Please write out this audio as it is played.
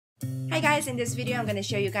Hi guys, in this video I'm going to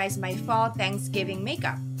show you guys my fall Thanksgiving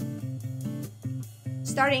makeup.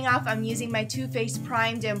 Starting off, I'm using my Too Faced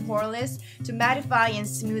Primed and Poreless to mattify and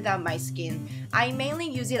smooth out my skin. I mainly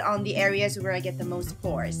use it on the areas where I get the most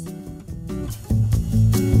pores.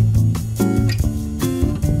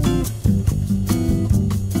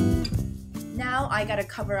 Now I gotta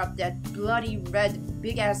cover up that bloody red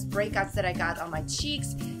big ass breakouts that I got on my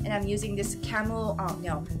cheeks, and I'm using this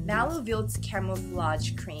Mallovilles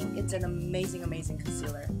Camouflage Cream. It's an amazing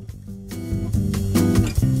concealer.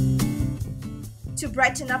 To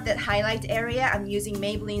brighten up that highlight area, I'm using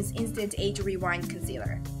Maybelline's Instant Age Rewind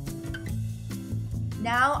Concealer.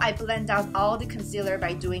 Now I blend out all the concealer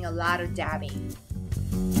by doing a lot of dabbing.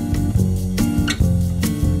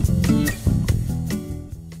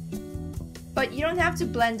 But you don't have to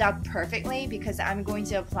blend out perfectly because I'm going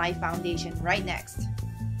to apply foundation right next.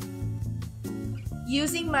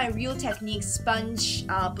 Using my Real Techniques sponge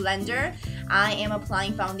blender, I am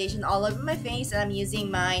applying foundation all over my face, and I'm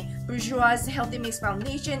using my Bourjois Healthy Mix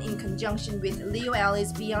Foundation in conjunction with Leo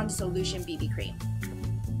Alice Beyond Solution BB Cream.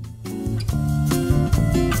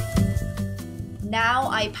 Now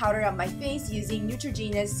I powder up my face using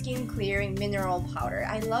Neutrogena's Skin Clearing Mineral Powder.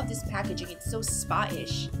 I love this packaging, it's so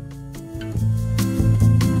spa-ish.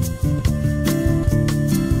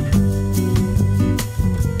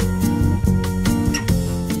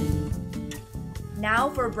 Now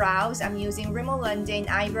for brows, I'm using Rimmel London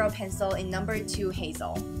Eyebrow Pencil in number 2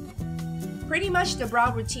 Hazel. Pretty much the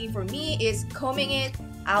brow routine for me is combing it,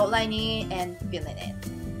 outlining it, and filling it.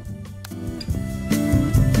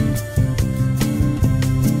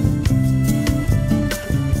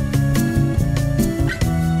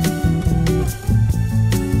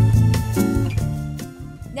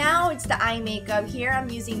 It's the eye makeup. Here I'm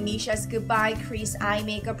using Missha's Goodbye Crease Eye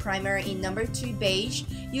Makeup Primer in number 2 Beige.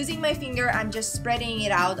 Using my finger, I'm just spreading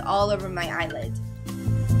it out all over my eyelid.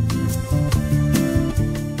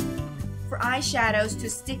 For eyeshadows to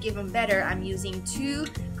stick even better, I'm using 2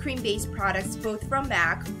 cream-based products, both from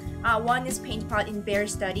MAC. One is Paint Pot in Bare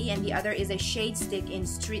Study, and the other is a shade stick in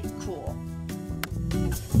Street Cool.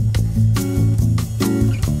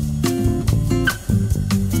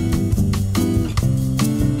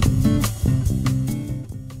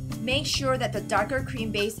 Make sure that the darker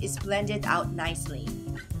cream base is blended out nicely.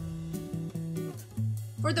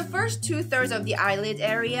 For the first 2/3 of the eyelid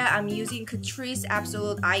area, I'm using Catrice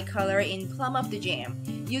Absolute Eye Color in Plum of the Jam.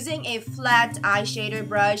 Using a flat eye shader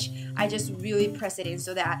brush, I just really press it in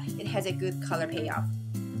so that it has a good color payoff.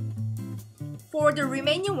 For the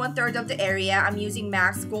remaining 1/3 of the area, I'm using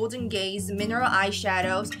MAC's Golden Gaze Mineral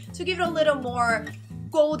Eyeshadows to give it a little more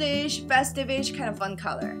goldish, festive-ish kind of fun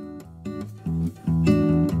color.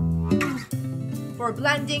 For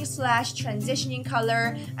blending / transitioning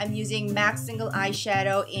color, I'm using MAC Single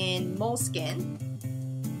Eyeshadow in Moleskin.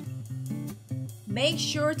 Make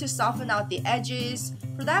sure to soften out the edges.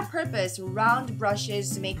 For that purpose, round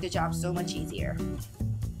brushes make the job so much easier.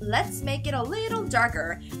 Let's make it a little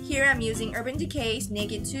darker. Here I'm using Urban Decay's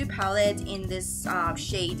Naked 2 palette in this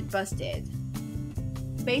shade Busted.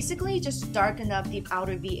 Basically, just darken up the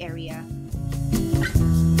outer V area.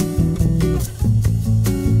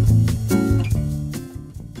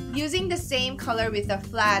 Using the same color with a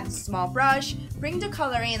flat, small brush, bring the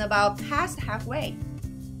color in about past halfway.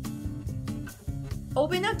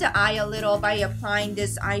 Open up the eye a little by applying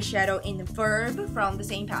this eyeshadow in Verb from the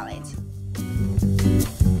same palette.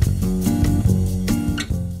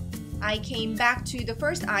 I came back to the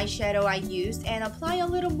first eyeshadow I used and apply a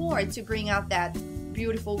little more to bring out that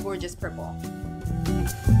beautiful, gorgeous purple.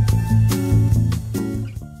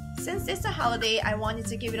 Since it's a holiday, I wanted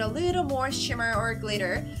to give it a little more shimmer or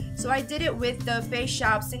glitter, so I did it with the Face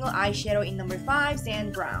Shop Single Eyeshadow in number 5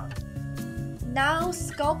 Sand Brown. Now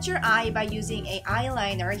sculpt your eye by using an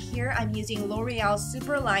eyeliner. Here I'm using L'Oreal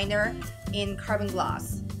Super Liner in Carbon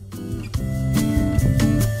Gloss.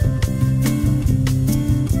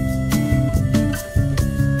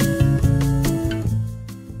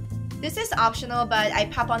 This is optional, but I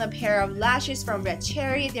pop on a pair of lashes from Red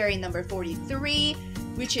Cherry. They're in number 43.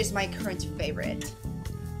 Which is my current favorite.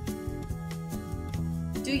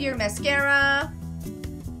 Do your mascara.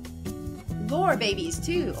 Lure babies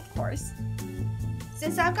too, of course.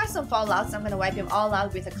 Since I've got some fallouts, I'm going to wipe them all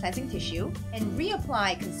out with a cleansing tissue and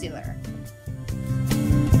reapply concealer.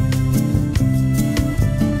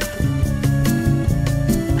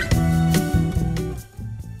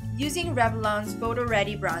 Using Revlon's Photo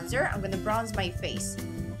Ready Bronzer, I'm going to bronze my face.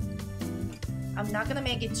 I'm not gonna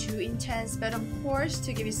make it too intense, but of course,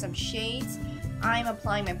 to give you some shades, I'm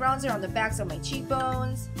applying my bronzer on the backs of my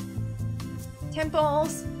cheekbones,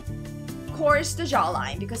 temples, course, the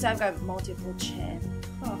jawline, because I've got multiple chin.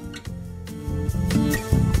 Oh.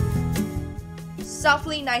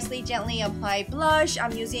 Softly, nicely, gently apply blush.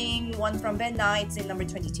 I'm using one from Ben Nye. It's in number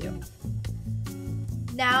 22.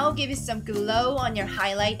 Now give it some glow on your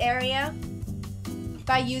highlight area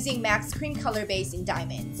by using MAC's cream color base in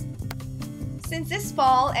diamonds. Since it's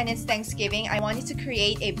fall and it's Thanksgiving, I wanted to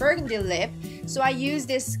create a burgundy lip, so I used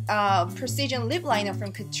this precision lip liner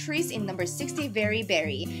from Catrice in number 60, Very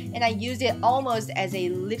Berry, and I used it almost as a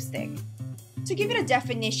lipstick. To give it a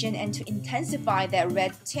definition and to intensify that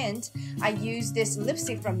red tint, I used this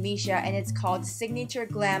lipstick from Misha, and it's called Signature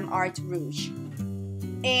Glam Art Rouge.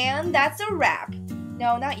 And that's a wrap.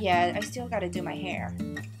 No, not yet. I still gotta do my hair.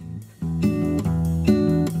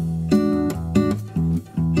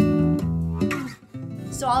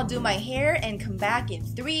 So I'll do my hair and come back in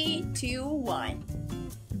 3, 2, 1.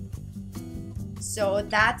 So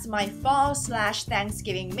that's my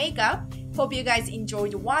fall/Thanksgiving makeup. Hope you guys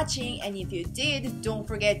enjoyed watching, and if you did, don't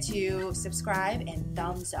forget to subscribe and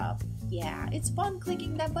thumbs up. Yeah, it's fun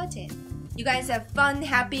clicking that button. You guys have fun,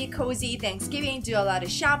 happy, cozy Thanksgiving, do a lot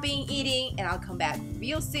of shopping, eating, and I'll come back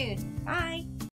real soon. Bye!